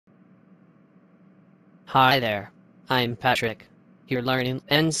Hi there, I'm Patrick. You're learning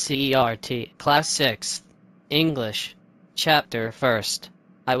NCERT Class 6, English, Chapter 1st.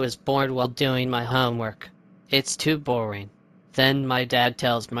 I was bored while doing my homework. It's too boring. Then my dad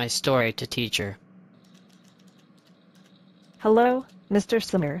tells my story to teacher. Hello, Mr.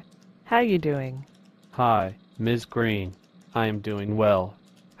 Summer. How you doing? Hi, Ms. Green. I am doing well.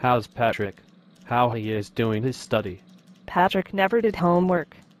 How's Patrick? How he is doing his study? Patrick never did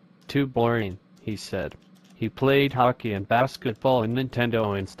homework. Too boring, he said. He played hockey and basketball and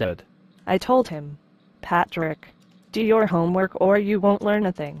Nintendo instead. I told him, Patrick, do your homework or you won't learn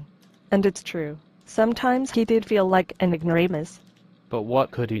a thing. And it's true. Sometimes he did feel like an ignoramus. But what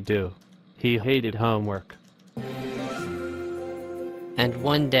could he do? He hated homework. And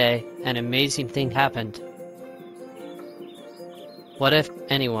one day, an amazing thing happened. What if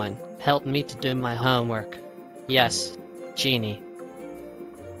anyone helped me to do my homework? Yes, Genie.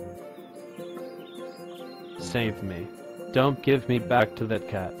 Save me. Don't give me back to that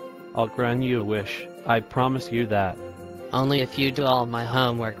cat. I'll grant you a wish, I promise you that. Only if you do all my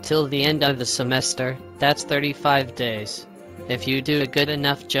homework till the end of the semester, that's 35 days. If you do a good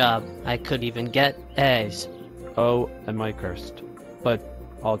enough job, I could even get A's. Oh, am I cursed? But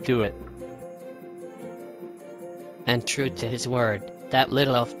I'll do it. And true to his word, that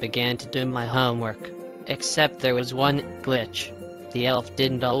little elf began to do my homework. Except there was one glitch. The elf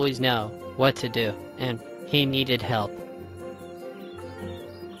didn't always know what to do, and he needed help.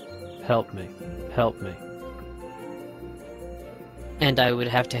 Help me. Help me. And I would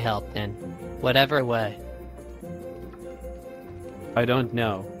have to help in whatever way. I don't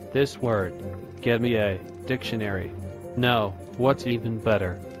know this word. Get me a dictionary. No, what's even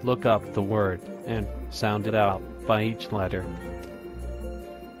better, look up the word and sound it out by each letter.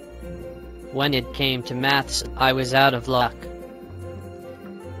 When it came to maths, I was out of luck.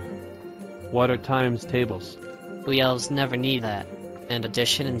 What are times tables? We elves never need that. And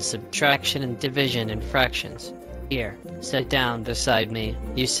addition and subtraction and division and fractions. Here, sit down beside me.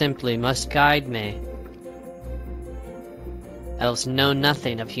 You simply must guide me. Elves know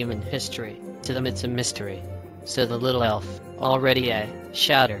nothing of human history. To them it's a mystery. So the little elf, already a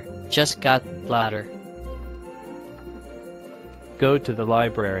shouter, just got louder. Go to the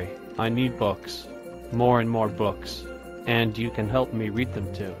library. I need books. More and more books. And you can help me read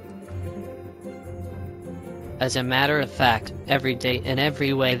them too. As a matter of fact, every day in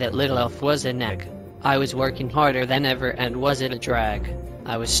every way that little elf was a nag. I was working harder than ever and was it a drag.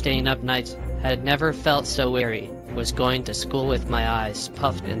 I was staying up nights, had never felt so weary, was going to school with my eyes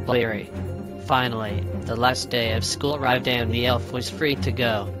puffed and bleary. Finally, the last day of school arrived and the elf was free to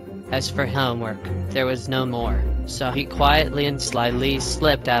go. As for homework, there was no more, so he quietly and slyly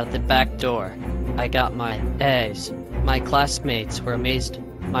slipped out the back door. I got my A's. My classmates were amazed.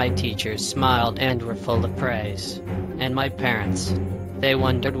 My teachers smiled and were full of praise. And my parents, they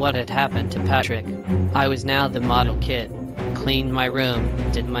wondered what had happened to Patrick. I was now the model kid. Cleaned my room,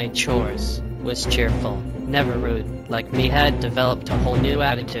 did my chores, was cheerful, never rude, like me, had developed a whole new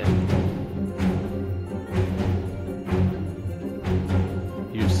attitude.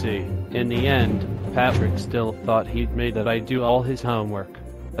 You see, in the end, Patrick still thought he'd made that I do all his homework.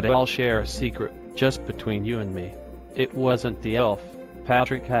 But I'll share a secret, just between you and me. It wasn't the elf.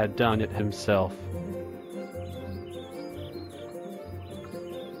 Patrick had done it himself.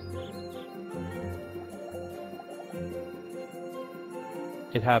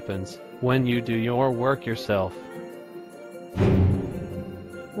 It happens when you do your work yourself.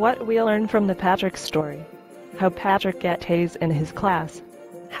 What we learn from the Patrick story. How Patrick got A's in his class.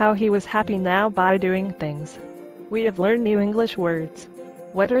 How he was happy now by doing things. We have learned new English words.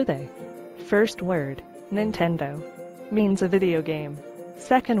 What are they? First word, Nintendo. Means a video game.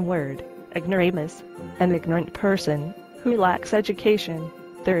 Second word, ignoramus. An ignorant person who lacks education.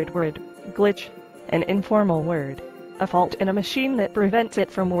 Third word, glitch. An informal word. A fault in a machine that prevents it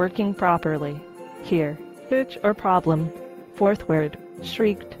from working properly. Here, hitch or problem. Fourth word,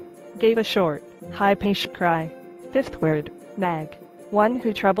 shrieked. Gave a short, high-pitched cry. Fifth word, nag. One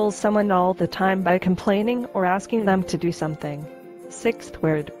who troubles someone all the time by complaining or asking them to do something. Sixth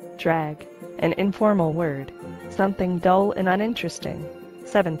word, drag. An informal word. Something dull and uninteresting.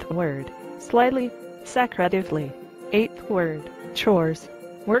 Seventh word, slightly, secretively. Eighth word, chores.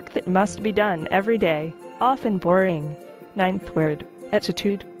 Work that must be done every day, often boring. Ninth word,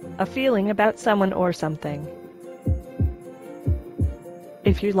 attitude. A feeling about someone or something.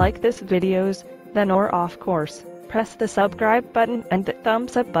 If you like this videos, then or off course, press the subscribe button and the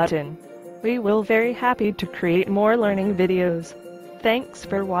thumbs up button. We will very happy to create more learning videos. Thanks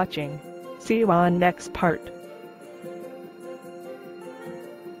for watching. See you on next part.